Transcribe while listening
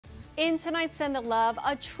In tonight's Send the Love,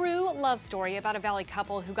 a true love story about a Valley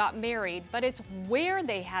couple who got married, but it's where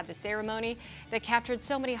they had the ceremony that captured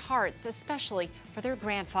so many hearts, especially for their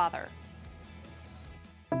grandfather.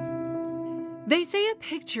 They say a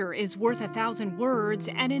picture is worth 1,000 words,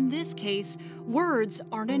 and in this case, words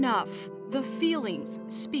aren't enough. The feelings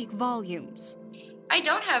speak volumes. I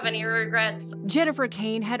don't have any regrets. Jennifer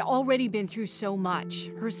Kane had already been through so much.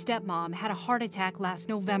 Her stepmom had a heart attack last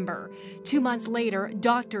November. 2 months later,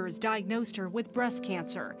 doctors diagnosed her with breast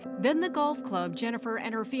cancer. Then the golf club Jennifer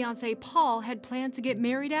and her fiancé Paul had planned to get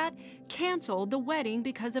married at canceled the wedding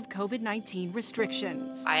because of COVID-19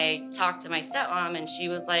 restrictions. I talked to my stepmom and she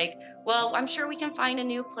was like, well, I'm sure we can find a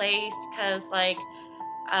new place because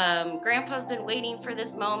Grandpa's been waiting for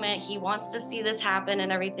this moment. He wants to see this happen and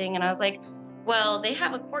everything. And I was like, well, they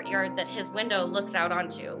have a courtyard that his window looks out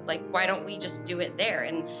onto. Like, why don't we just do it there?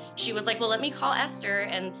 And she was like, well, let me call Esther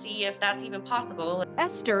and see if that's even possible.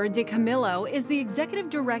 Esther DeCamillo is the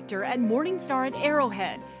executive director at Morningstar at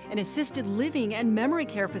Arrowhead, an assisted living and memory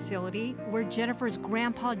care facility where Jennifer's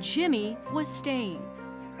grandpa Jimmy was staying.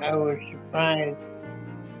 I was surprised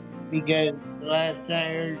because last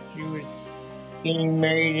I heard she was getting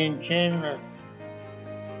married in Chandler.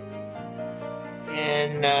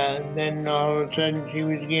 And then all of a sudden she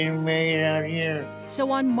was getting married out here.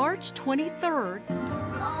 So on March 23rd,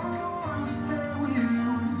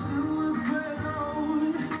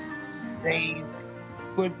 they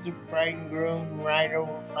put the bride and groom right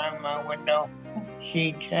over by my window.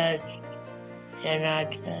 She touched and I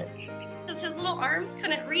touched. His little arms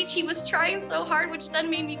couldn't reach. He was trying so hard, which then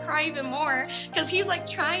made me cry even more because he's like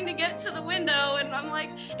trying to get to the window and I'm like,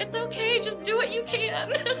 it's okay, just do what you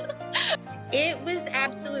can. It was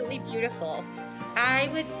absolutely beautiful. I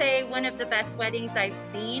would say one of the best weddings I've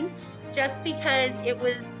seen, just because it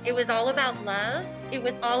was all about love. It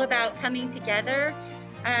was all about coming together.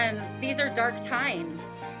 These are dark times,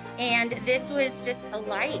 and this was just a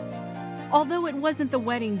light. Although it wasn't the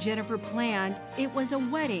wedding Jennifer planned, it was a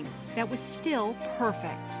wedding that was still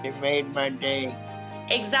perfect. It made my day.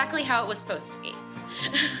 Exactly how it was supposed to be.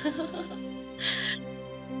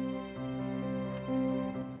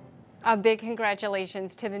 A big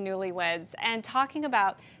congratulations to the newlyweds. And talking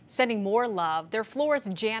about sending more love, their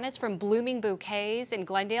florist Janice from Blooming Bouquets in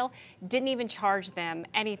Glendale didn't even charge them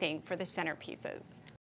anything for the centerpieces.